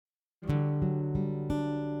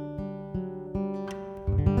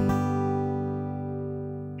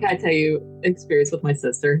Can I tell you experience with my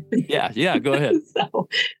sister? Yeah, go ahead. So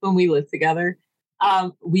when we live together,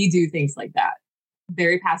 we do things like that.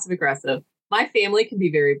 Very passive aggressive. My family can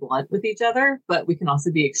be very blunt with each other, but we can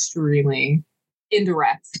also be extremely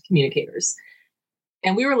indirect communicators.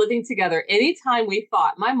 And we were living together. Anytime we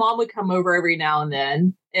fought, my mom would come over every now and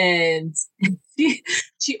then, and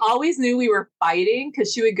she always knew we were fighting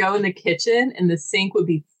because she would go in the kitchen and the sink would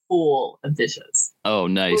be full of dishes. Oh,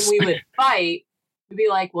 When nice. we would fight, we'd be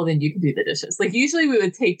like, well, then you can do the dishes. Like usually we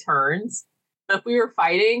would take turns. But if we were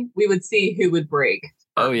fighting, we would see who would break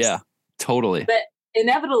first. Oh, yeah, totally. But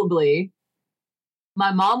inevitably,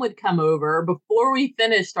 my mom would come over before we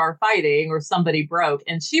finished our fighting or somebody broke,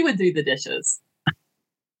 and she would do the dishes.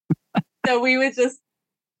 So we would just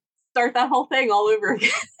start that whole thing all over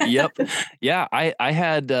again. Yep. Yeah. I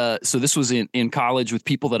had, so this was in college with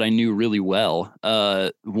people that I knew really well.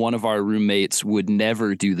 One of our roommates would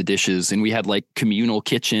never do the dishes, and we had like communal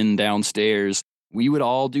kitchen downstairs. We would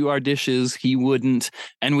all do our dishes. He wouldn't.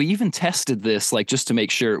 And we even tested this, like, just to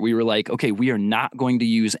make sure. We were like, okay, we are not going to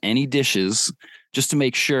use any dishes, just to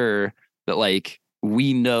make sure that, like,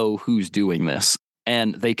 we know who's doing this.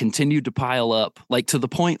 And they continued to pile up, like, to the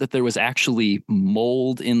point that there was actually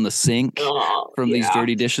mold in the sink from these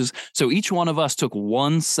dirty dishes. So each one of us took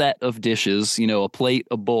one set of dishes, a plate,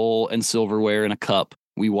 a bowl, and silverware, and a cup.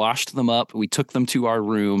 We washed them up. We took them to our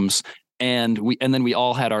rooms, and then we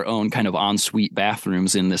all had our own kind of ensuite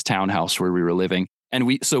bathrooms in this townhouse where we were living. And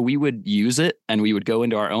we would use it, and we would go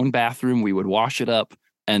into our own bathroom. We would wash it up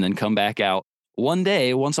and then come back out. One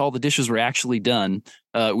day, once all the dishes were actually done,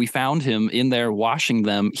 we found him in there washing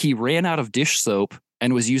them. He ran out of dish soap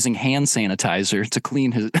and was using hand sanitizer to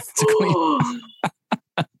clean his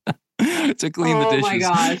to clean the dishes. Oh my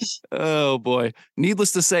gosh. Oh boy.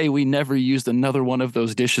 Needless to say, we never used another one of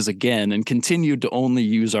those dishes again and continued to only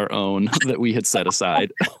use our own that we had set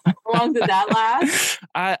aside. How long did that last?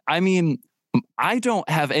 I mean, I don't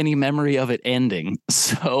have any memory of it ending,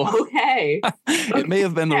 so okay. It may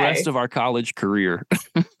have been the rest of our college career.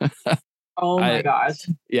 Oh my gosh.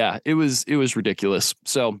 Yeah, it was ridiculous.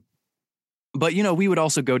 So, but we would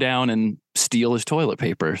also go down and steal his toilet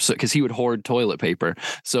paper, so because he would hoard toilet paper.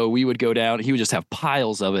 So we would go down, he would just have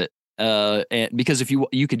piles of it. And because if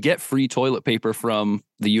you could get free toilet paper from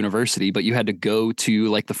the university, but you had to go to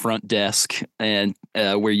like the front desk and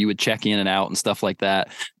where you would check in and out and stuff like that.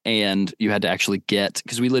 And you had to actually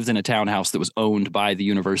because we lived in a townhouse that was owned by the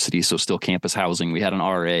university. So still campus housing. We had an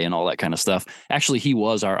RA and all that kind of stuff. Actually, he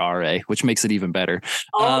was our RA, which makes it even better.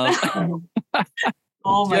 Oh, no.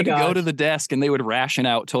 Oh my god! You had to go to the desk and they would ration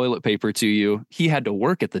out toilet paper to you. He had to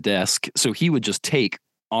work at the desk, so he would just take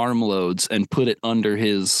armloads and put it under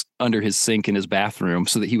his sink in his bathroom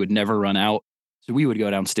so that he would never run out. So we would go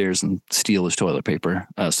downstairs and steal his toilet paper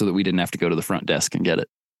so that we didn't have to go to the front desk and get it.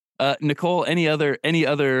 Nicole, any other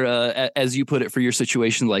as you put it for your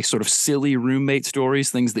situation, like sort of silly roommate stories,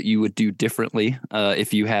 things that you would do differently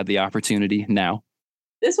if you had the opportunity now?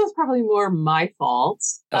 This was probably more my fault.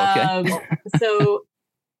 Okay. So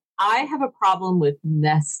I have a problem with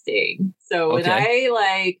nesting. So when is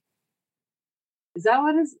that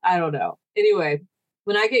what it is? I don't know. Anyway,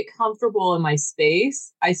 when I get comfortable in my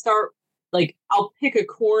space, I start I'll pick a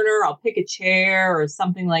corner, I'll pick a chair or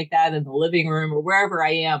something like that in the living room or wherever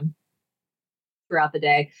I am throughout the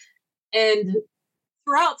day. And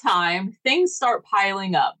throughout time, things start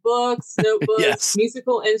piling up. Books, notebooks,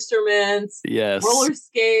 musical instruments, roller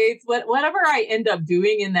skates, whatever I end up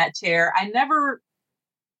doing in that chair. I never,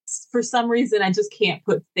 for some reason, I just can't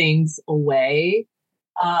put things away.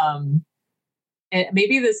 And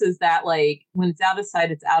maybe this is that, like, when it's out of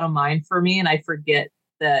sight, it's out of mind for me. And I forget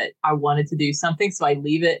that I wanted to do something. So I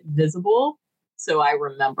leave it visible so I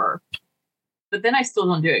remember. But then I still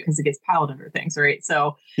don't do it because it gets piled under things, right?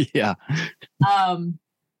 So, yeah.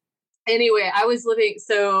 Anyway, I was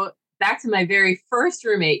so back to my very first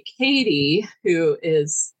roommate, Katie, who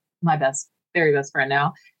is my very best friend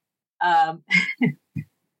now.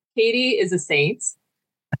 Katie is a saint.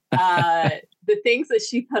 The things that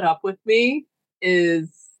she put up with me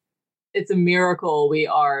it's a miracle we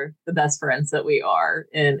are the best friends that we are.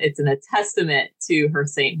 And it's a testament to her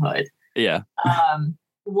sainthood. Yeah.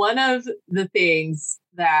 One of the things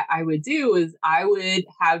that I would do is I would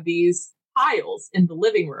have these piles in the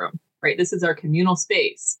living room, right? This is our communal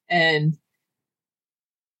space. And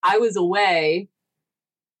I was away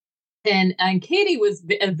and Katie was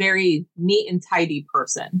a very neat and tidy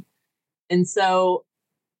person. And so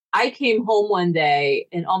I came home one day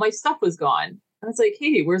and all my stuff was gone. I was like,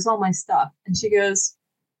 Katie, where's all my stuff? And she goes,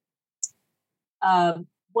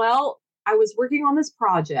 well, I was working on this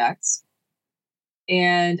project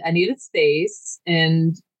and I needed space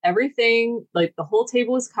and everything, like the whole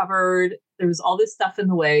table was covered. There was all this stuff in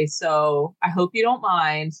the way. So I hope you don't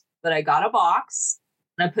mind, but I got a box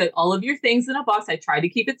and I put all of your things in a box. I tried to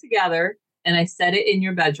keep it together and I set it in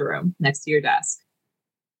your bedroom next to your desk.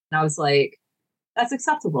 And I was like, that's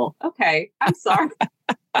acceptable. Okay. I'm sorry.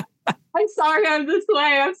 I'm sorry I'm this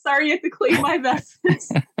way. I'm sorry you have to clean my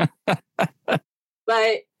messes.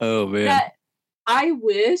 But oh man, I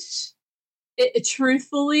wish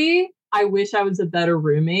truthfully, I wish I was a better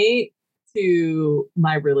roommate to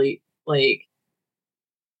my really like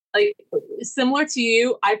similar to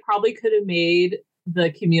you. I probably could have made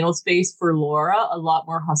the communal space for Laura a lot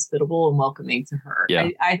more hospitable and welcoming to her. Yeah.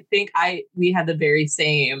 I think we had the very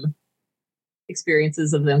same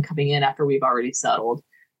experiences of them coming in after we've already settled.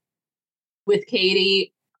 With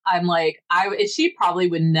Katie, I'm like, she probably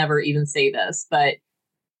would never even say this, but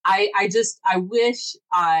I wish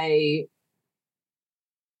I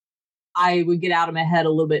would get out of my head a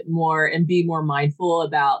little bit more and be more mindful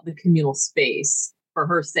about the communal space for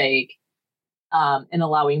her sake, and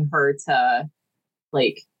allowing her to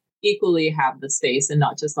like equally have the space and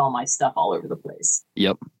not just all my stuff all over the place.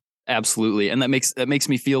 Yep, absolutely. And that makes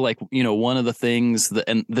me feel like, one of the things that,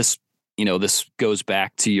 and this, this goes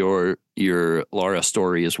back to your Laura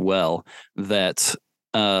story as well, that,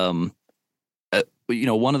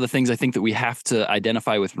 one of the things I think that we have to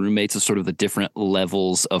identify with roommates is sort of the different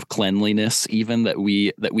levels of cleanliness, even that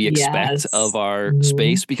we expect of our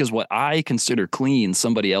space, because what I consider clean,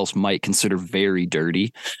 somebody else might consider very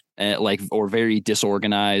dirty. Or very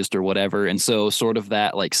disorganized or whatever. And so sort of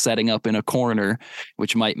that like setting up in a corner,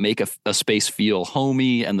 which might make a space feel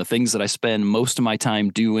homey, and the things that I spend most of my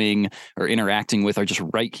time doing or interacting with are just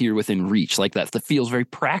right here within reach. Like that feels very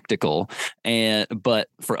practical. But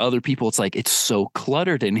for other people, it's like, it's so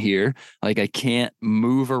cluttered in here. Like I can't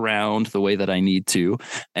move around the way that I need to.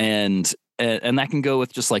 And that can go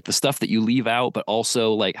with just like the stuff that you leave out, but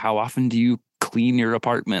also like how often do you clean your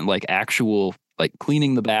apartment, like actual like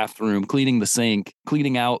cleaning the bathroom, cleaning the sink,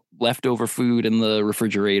 cleaning out leftover food in the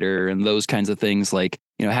refrigerator and those kinds of things. Like,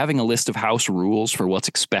 having a list of house rules for what's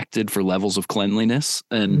expected for levels of cleanliness,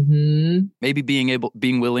 and maybe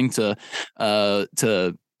being willing to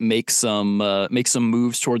make some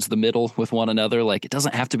moves towards the middle with one another. Like it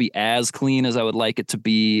doesn't have to be as clean as I would like it to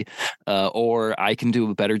be, or I can do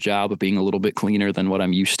a better job of being a little bit cleaner than what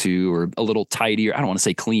I'm used to, or a little tidier. I don't want to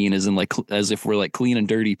say clean as in like as if we're like clean and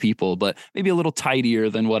dirty people, but maybe a little tidier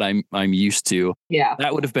than what I'm used to. Yeah,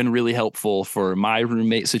 that would have been really helpful for my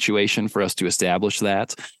roommate situation for us to establish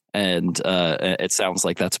that. And it sounds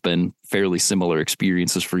like that's been fairly similar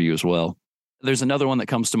experiences for you as well. There's another one that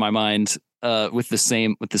comes to my mind with the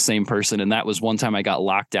same person, and that was one time I got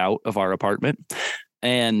locked out of our apartment.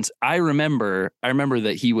 And I remember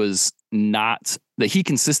that he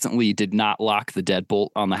consistently did not lock the deadbolt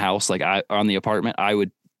on the house, on the apartment. I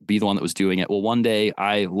would be the one that was doing it. Well, one day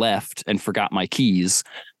I left and forgot my keys,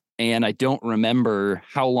 and I don't remember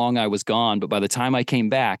how long I was gone, but by the time I came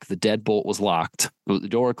back, the deadbolt was locked. The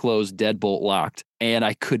door closed, deadbolt locked, and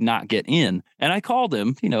I could not get in. And I called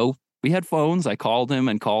him, we had phones. I called him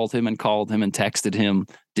and called him and called him and texted him,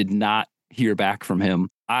 did not hear back from him.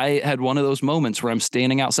 I had one of those moments where I'm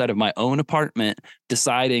standing outside of my own apartment,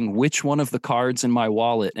 deciding which one of the cards in my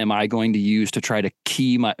wallet am I going to use to try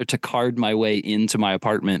to card my way into my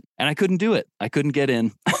apartment. And I couldn't do it. I couldn't get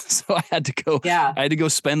in. So I had to go. Yeah. I had to go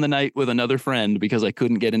spend the night with another friend because I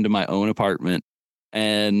couldn't get into my own apartment.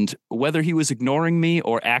 And whether he was ignoring me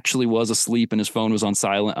or actually was asleep and his phone was on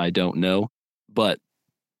silent, I don't know. But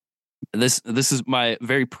this is my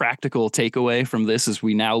very practical takeaway from this is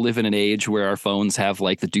we now live in an age where our phones have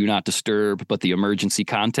like the do not disturb, but the emergency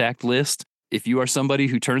contact list. If you are somebody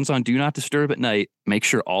who turns on do not disturb at night, make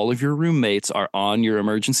sure all of your roommates are on your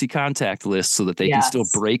emergency contact list so that they can still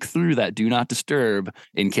break through that do not disturb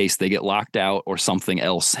in case they get locked out or something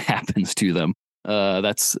else happens to them.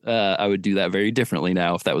 I would do that very differently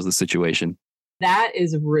now if that was the situation. That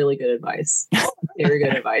is really good advice. Very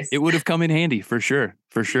good advice. It would have come in handy for sure.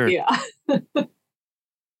 For sure. Yeah.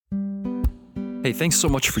 Hey, thanks so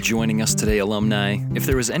much for joining us today, alumni. If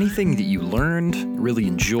there was anything that you learned, really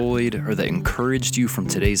enjoyed, or that encouraged you from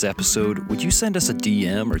today's episode, would you send us a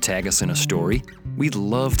DM or tag us in a story? We'd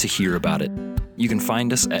love to hear about it. You can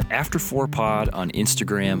find us at After4Pod on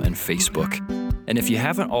Instagram and Facebook. And if you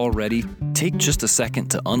haven't already, take just a second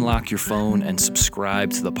to unlock your phone and subscribe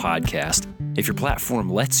to the podcast. If your platform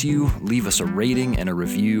lets you, leave us a rating and a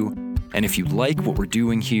review. And if you like what we're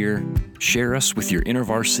doing here, share us with your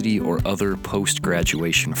InterVarsity or other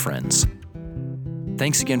post-graduation friends.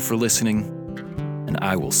 Thanks again for listening, and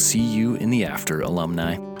I will see you in the after,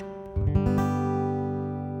 alumni.